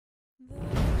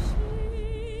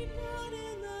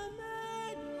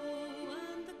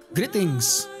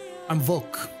Greetings, I'm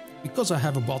Vulkk. Because I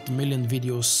have about 1 million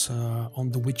videos on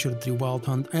The Witcher 3 Wild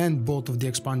Hunt and both of the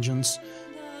expansions,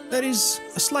 there is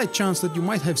a slight chance that you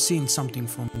might have seen something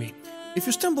from me. If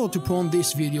you stumbled upon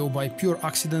this video by pure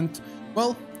accident,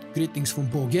 well, greetings from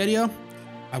Bulgaria.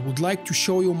 I would like to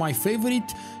show you my favorite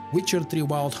Witcher 3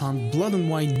 Wild Hunt Blood and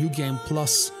Wine New Game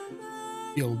Plus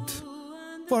build.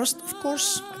 First, of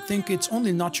course, I think it's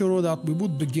only natural that we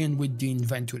would begin with the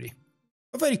inventory.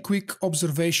 A very quick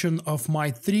observation of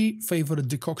my 3 favorite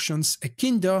decoctions: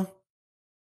 Ekinda,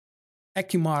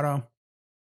 Ekimara,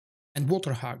 and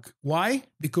Waterhag. Why?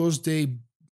 Because they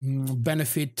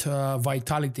benefit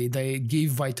vitality. They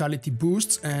give vitality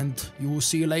boosts, and you will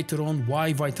see later on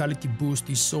why vitality boost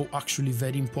is so actually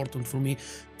very important for me.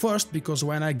 First, because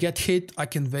when I get hit, I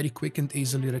can very quick and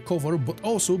easily recover, but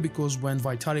also because when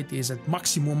vitality is at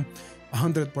maximum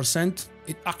 100%,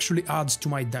 it actually adds to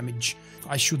my damage.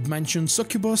 I should mention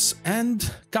Succubus and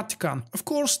Katikan. Of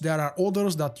course, there are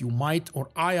others that you might or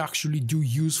I actually do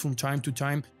use from time to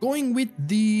time. Going with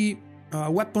the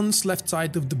weapons left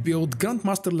side of the build,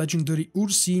 Grandmaster Legendary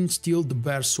Ursine Steel the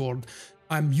Bear Sword.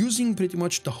 I'm using pretty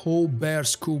much the whole Bear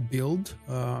Skull build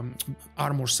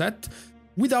armor set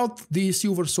without the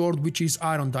Silver Sword, which is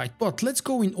Iron Dyed. But let's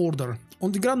go in order.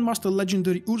 On the Grandmaster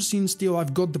Legendary Ursine Steel,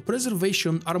 I've got the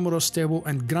Preservation, Armorer's Stable,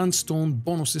 and Grandstone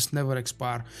bonuses never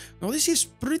expire. Now this is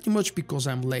pretty much because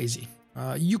I'm lazy.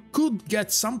 You could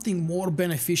get something more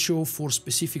beneficial for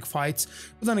specific fights,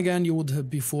 but then again you would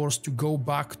be forced to go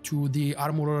back to the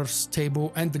Armorer's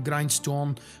Table and the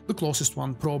Grindstone, the closest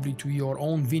one probably to your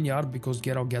own vineyard, because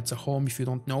Geralt gets a home, if you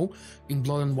don't know, in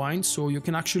Blood and Wine, so you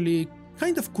can actually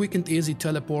kind of quick and easy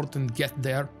teleport and get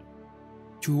there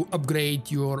to upgrade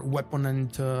your weapon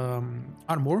and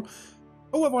armor.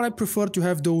 However, I prefer to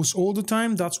have those all the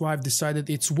time. That's why I've decided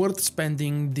it's worth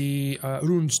spending the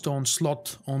runestone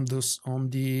slot on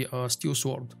the steel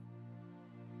sword.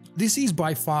 This is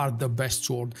by far the best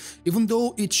sword, even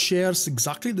though it shares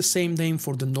exactly the same name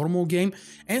for the normal game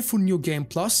and for New Game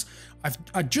Plus.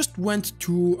 I just went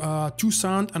to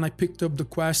Toussaint and I picked up the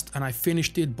quest and I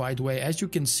finished it. By the way, as you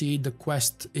can see, the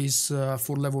quest is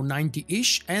for level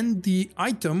 90-ish, and the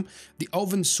item, the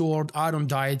Elven Sword Iron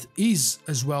Dyed, is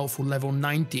as well for level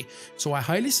 90. So I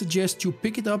highly suggest you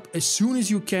pick it up as soon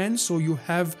as you can, so you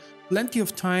have plenty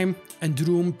of time and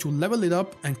room to level it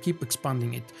up and keep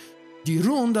expanding it. The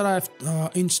rune that I've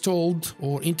installed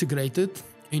or integrated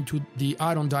into the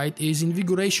Iron Dyed is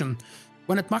Invigoration.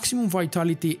 When at maximum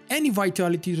vitality, any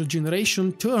vitality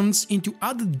regeneration turns into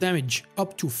added damage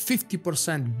up to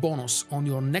 50% bonus on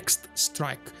your next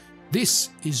strike. This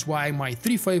is why my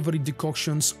 3 favorite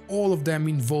decoctions, all of them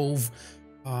involve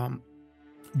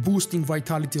boosting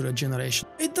vitality regeneration.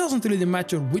 It doesn't really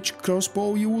matter which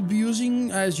crossbow you would be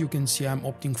using. As you can see, I'm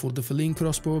opting for the Feline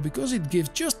crossbow because it gives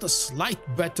just a slight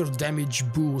better damage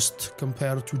boost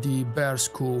compared to the Bear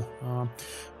Skull.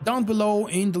 Down below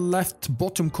in the left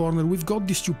bottom corner, we've got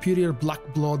the Superior Black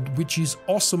Blood, which is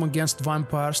awesome against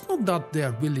vampires. Not that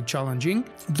they're really challenging.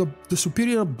 The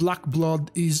Superior Black Blood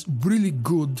is really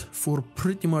good for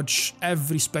pretty much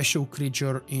every special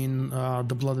creature in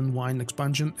the Blood and Wine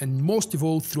expansion, and most of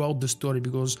all throughout the story,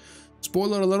 because,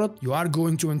 spoiler alert, you are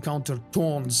going to encounter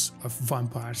tons of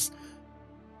vampires.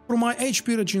 For my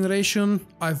HP regeneration,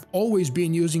 I've always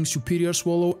been using Superior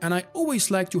Swallow, and I always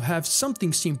like to have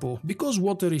something simple, because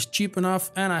water is cheap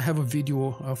enough, and I have a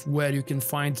video of where you can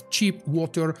find cheap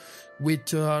water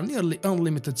with nearly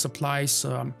unlimited supplies.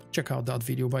 Check out that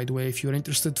video, by the way, if you're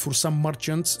interested, for some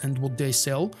merchants and what they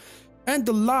sell. And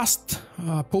the last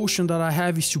potion that I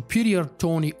have is Superior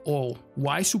Tawny Oil.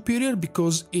 Why Superior?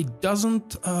 Because it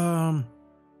doesn't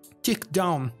tick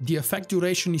down. The effect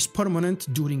duration is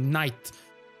permanent during night.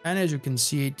 And as you can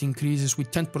see, it increases with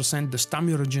 10% the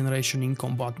stamina regeneration in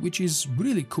combat, which is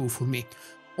really cool for me.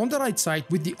 On the right side,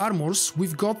 with the armors,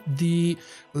 we've got the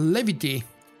Levity.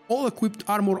 All equipped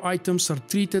armor items are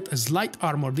treated as light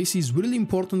armor. This is really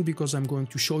important because I'm going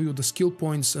to show you the skill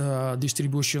points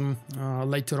distribution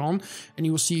later on, and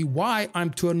you will see why I'm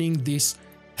turning this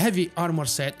heavy armor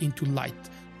set into light.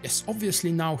 Yes,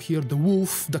 obviously now here the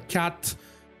wolf, the cat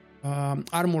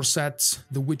armor sets,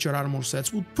 the Witcher armor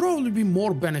sets would probably be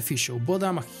more beneficial, but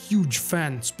I'm a huge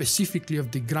fan specifically of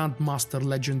the Grandmaster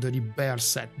Legendary Bear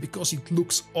set because it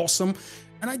looks awesome.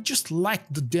 And I just like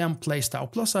the damn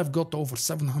playstyle. Plus I've got over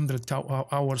 700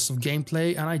 hours of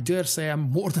gameplay, and I dare say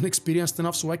I'm more than experienced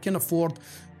enough so I can afford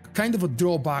kind of a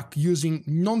drawback using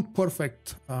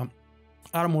non-perfect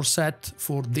armor set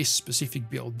for this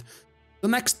specific build. The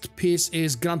next piece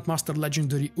is Grandmaster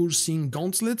Legendary Ursine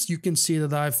Gauntlets. You can see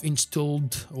that I've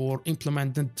installed or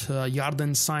implemented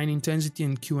Yarden Sign Intensity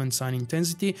and QN Sign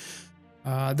Intensity.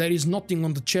 There is nothing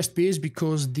on the chest piece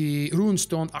because the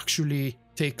runestone actually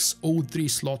takes all 3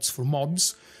 slots for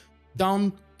mods.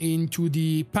 Down into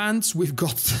the pants, we've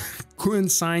got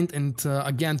coincide, and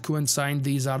again coincide.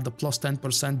 These are the plus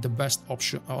 10%, the best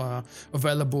option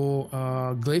available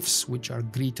glyphs, which are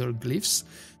greater glyphs.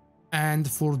 And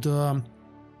for the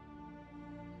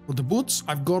boots,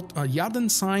 I've got a Yarden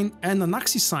sign and an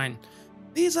Axis sign.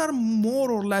 These are more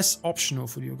or less optional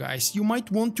for you guys. You might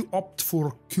want to opt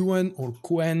for Quen or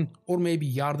Quen, or maybe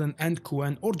Yarden and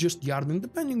Quen, or just Yarden,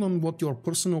 depending on what your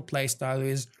personal playstyle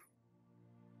is.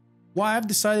 Why I've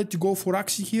decided to go for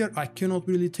Axis here, I cannot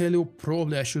really tell you.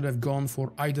 Probably I should have gone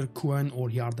for either Quen or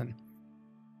Yarden.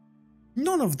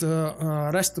 None of the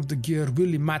rest of the gear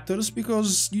really matters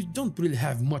because you don't really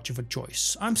have much of a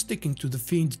choice. I'm sticking to the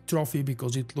Fiend trophy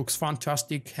because it looks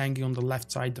fantastic hanging on the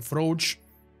left side of Roach,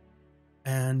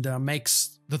 and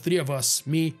makes the 3 of us,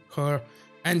 me, her,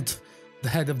 and the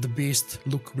head of the beast,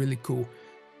 look really cool.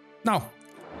 Now,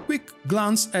 quick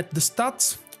glance at the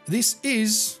stats. This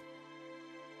is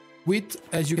with,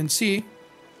 as you can see,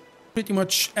 pretty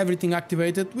much everything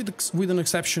activated, with an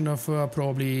exception of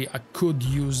probably I could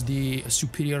use the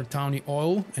superior tawny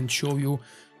oil and show you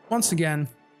once again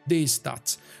these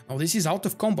stats. Now this is out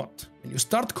of combat. When you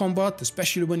start combat,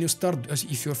 especially when you start,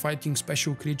 if you're fighting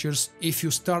special creatures, if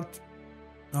you start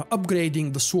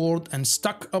upgrading the sword and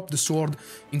stack up the sword,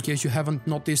 in case you haven't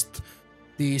noticed,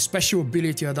 the special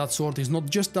ability of that sword is not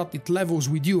just that it levels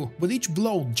with you, but each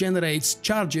blow generates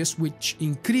charges which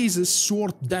increases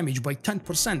sword damage by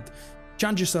 10%.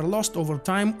 Charges are lost over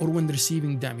time or when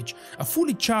receiving damage. A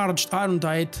fully charged Iron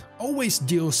Diet always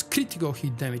deals critical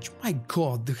hit damage. My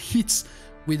god, the hits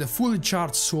with a fully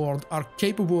charged sword are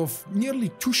capable of nearly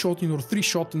 2-shotting or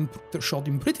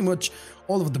 3-shotting pretty much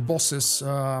all of the bosses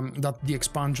that the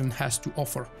expansion has to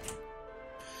offer.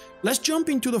 Let's jump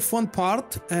into the fun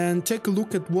part and take a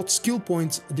look at what skill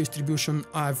points distribution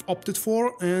I've opted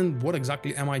for and what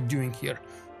exactly am I doing here.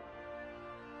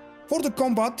 For the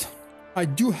combat, I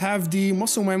do have the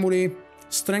muscle memory,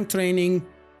 strength training,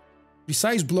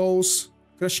 precise blows,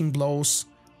 crushing blows,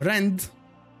 rend,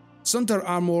 center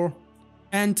armor,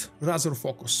 and razor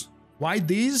focus. Why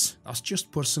these? That's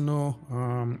just personal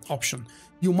option.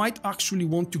 You might actually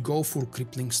want to go for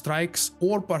crippling strikes,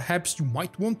 or perhaps you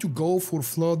might want to go for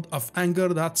flood of anger.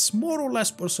 That's more or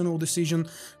less personal decision,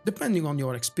 depending on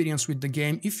your experience with the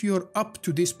game. If you're up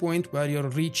to this point where you're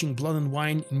reaching Blood and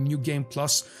Wine in New Game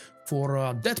Plus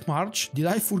for Death March, did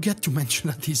I forget to mention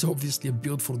that is obviously a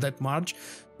build for Death March?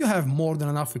 You have more than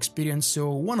enough experience, so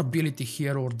one ability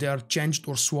here or there changed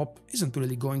or swap isn't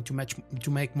really going to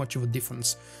make much of a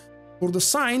difference. For the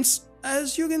signs,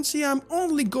 as you can see, I'm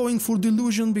only going for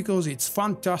Delusion because it's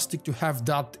fantastic to have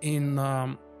that in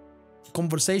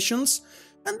conversations,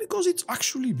 and because it's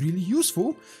actually really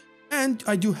useful. And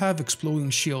I do have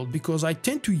Exploding Shield because I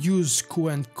tend to use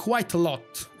Quen quite a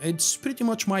lot. It's pretty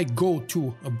much my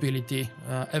go-to ability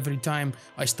every time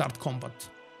I start combat.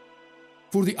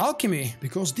 For the Alchemy,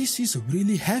 because this is a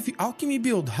really heavy Alchemy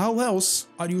build, how else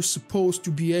are you supposed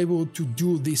to be able to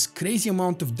do this crazy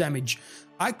amount of damage?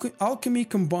 Alchemy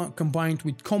combined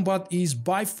with combat is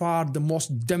by far the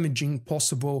most damaging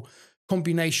possible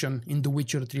combination in the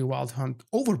Witcher 3 Wild Hunt.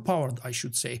 Overpowered, I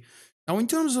should say. Now, in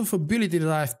terms of ability that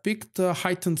I've picked,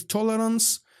 Heightened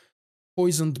Tolerance,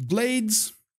 Poisoned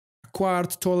Blades,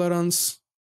 Acquired Tolerance,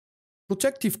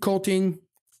 Protective Coating,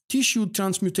 Tissue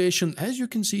Transmutation, as you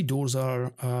can see, those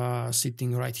are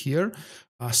sitting right here,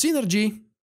 Synergy,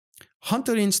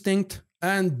 Hunter Instinct,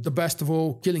 and the best of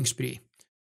all, Killing Spree.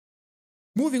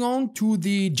 Moving on to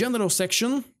the general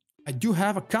section, I do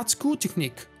have a Katsuku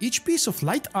technique. Each piece of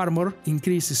light armor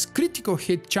increases critical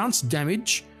hit chance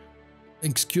damage.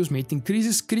 It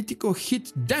increases critical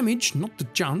hit damage, not the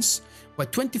chance, by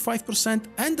 25%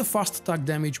 and the fast attack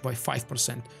damage by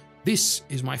 5%. This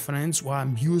is, my friends, why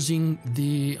I'm using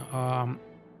the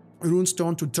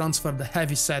runestone to transfer the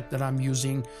heavy set that I'm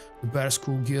using, the Bear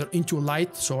School gear, into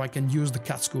light so I can use the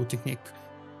Katsuku technique.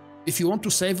 If you want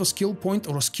to save a skill point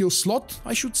or a skill slot,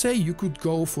 I should say, you could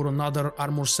go for another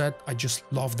armor set. I just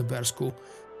love the Bear School.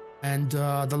 And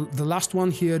the last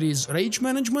one here is Rage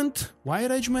Management. Why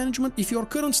Rage Management? If your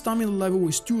current stamina level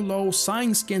is too low,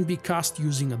 signs can be cast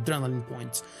using adrenaline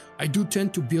points. I do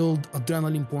tend to build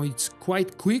adrenaline points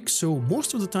quite quick, so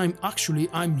most of the time actually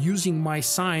I'm using my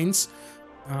signs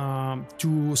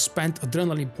to spend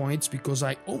adrenaline points because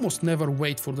I almost never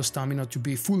wait for the stamina to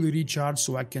be fully recharged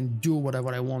so I can do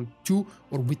whatever I want to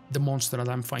or with the monster that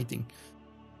I'm fighting.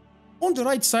 On the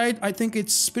right side, I think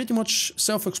it's pretty much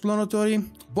self-explanatory.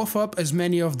 Buff up as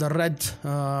many of the red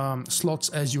slots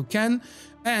as you can.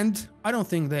 And I don't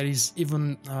think there is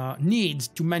even need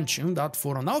to mention that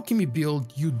for an alchemy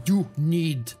build, you do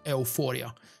need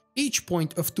Euphoria. Each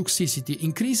point of toxicity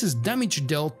increases damage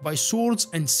dealt by swords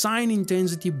and sign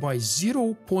intensity by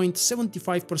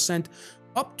 0.75%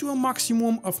 up to a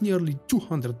maximum of nearly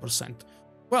 200%.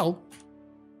 Well,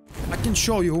 I can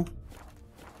show you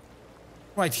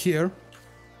right here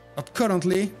that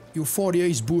currently Euphoria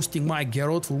is boosting my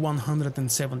Geralt for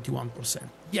 171%.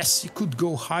 Yes, it could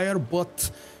go higher, but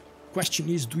question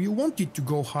is, do you want it to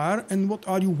go higher, and what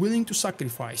are you willing to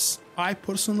sacrifice? I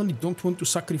personally don't want to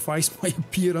sacrifice my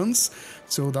appearance,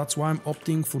 so that's why I'm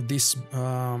opting for this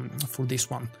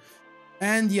one.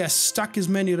 And yes, stack as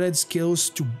many red skills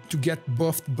to get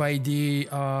buffed by the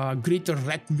greater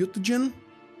red mutagen.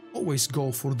 Always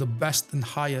go for the best and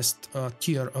highest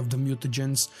tier of the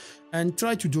mutagens and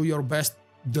try to do your best.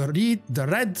 The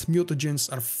red mutagens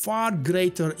are far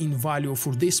greater in value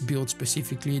for this build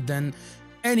specifically than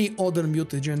any other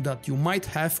mutagen that you might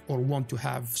have or want to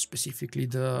have, specifically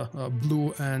the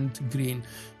blue and green,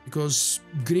 because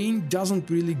green doesn't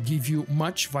really give you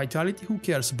much vitality. Who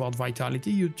cares about vitality?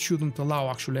 You shouldn't allow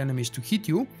actual enemies to hit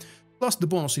you, plus the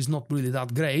bonus is not really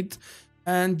that great.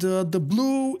 And the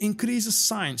blue increases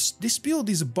signs. This build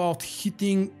is about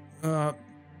hitting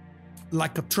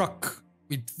like a truck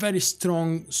with very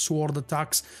strong sword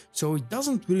attacks, so it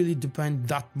doesn't really depend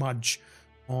that much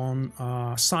on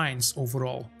signs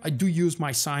overall. I do use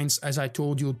my signs, as I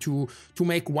told you, to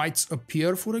make whites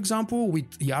appear, for example,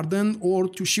 with Yarden, or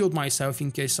to shield myself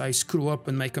in case I screw up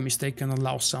and make a mistake and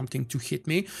allow something to hit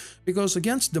me, because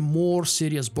against the more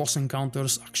serious boss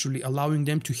encounters, actually allowing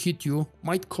them to hit you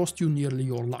might cost you nearly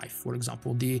your life. For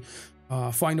example, the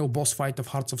final boss fight of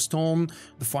Hearts of Stone,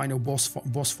 the final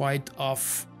boss fight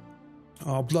of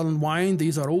Blood and Wine,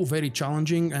 these are all very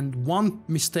challenging, and one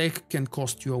mistake can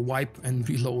cost you a wipe and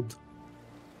reload.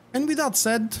 And with that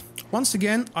said, once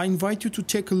again, I invite you to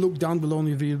take a look down below in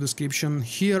the video description,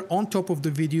 here on top of the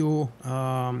video,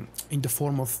 in the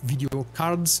form of video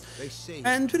cards,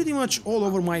 and pretty much all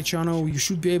over my channel. You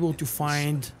should be able to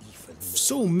find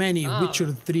so many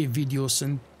Witcher 3 videos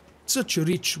and such a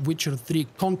rich Witcher 3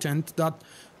 content that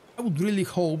I would really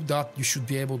hope that you should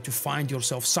be able to find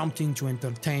yourself something to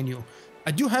entertain you. I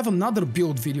do have another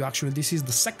build video, actually. This is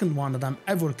the second one that I'm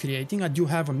ever creating. I do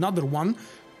have another one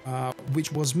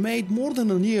which was made more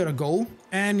than a year ago,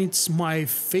 and it's my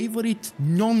favorite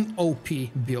non-OP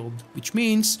build, which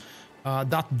means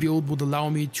that build would allow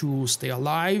me to stay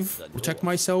alive, protect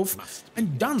myself,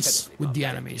 and dance with the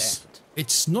enemies.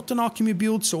 It's not an alchemy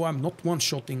build, so I'm not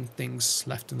one-shotting things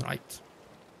left and right.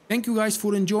 Thank you guys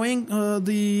for enjoying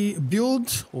the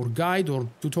build or guide or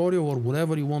tutorial or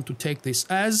whatever you want to take this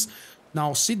as.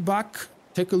 Now sit back,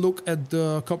 take a look at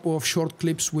the couple of short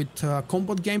clips with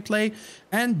combat gameplay,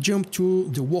 and jump to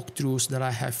the walkthroughs that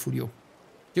I have for you.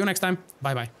 See you next time.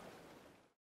 Bye bye.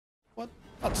 What?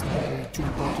 That's not really too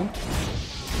important.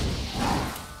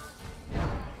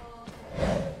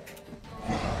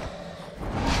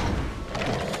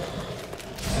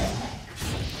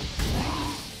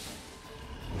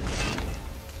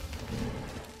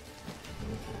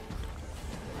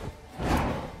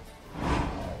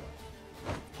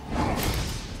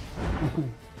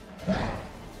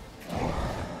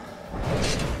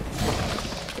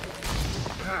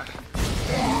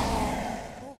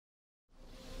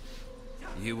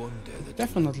 You wonder that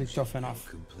Definitely tough enough.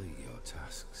 complete your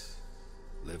tasks.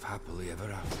 Live happily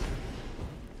ever after.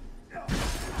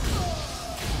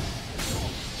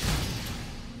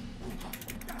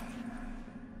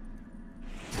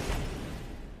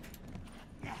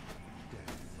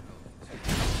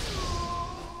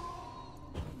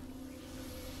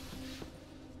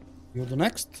 You're the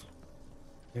next.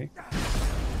 Okay.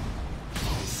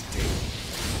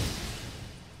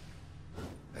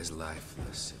 As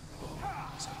lifeless and bones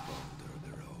as a boulder on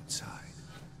the roadside.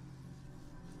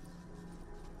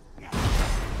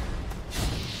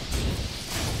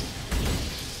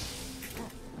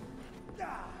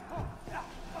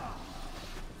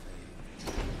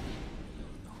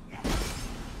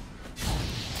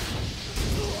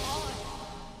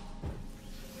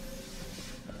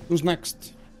 Who's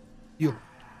next? You.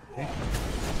 Okay.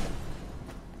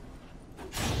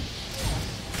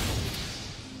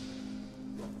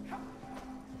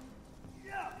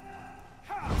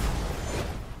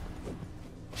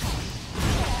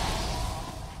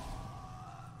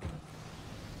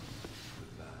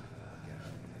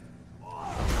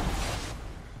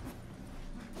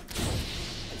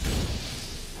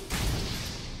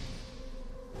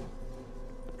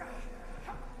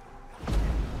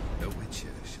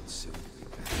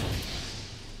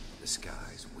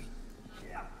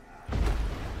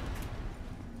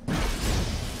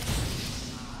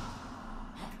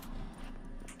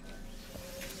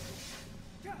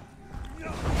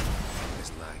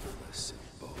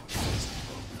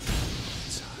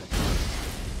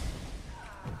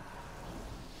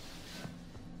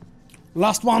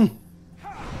 Last one.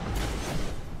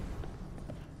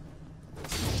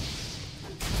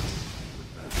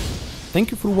 Thank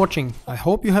you for watching. I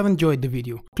hope you have enjoyed the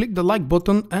video. Click the like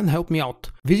button and help me out.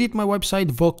 Visit my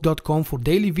website vulkk.com for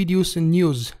daily videos and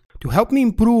news. To help me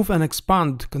improve and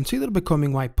expand, consider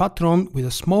becoming my patron with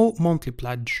a small monthly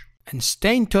pledge. And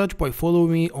stay in touch by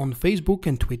following me on Facebook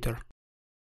and Twitter.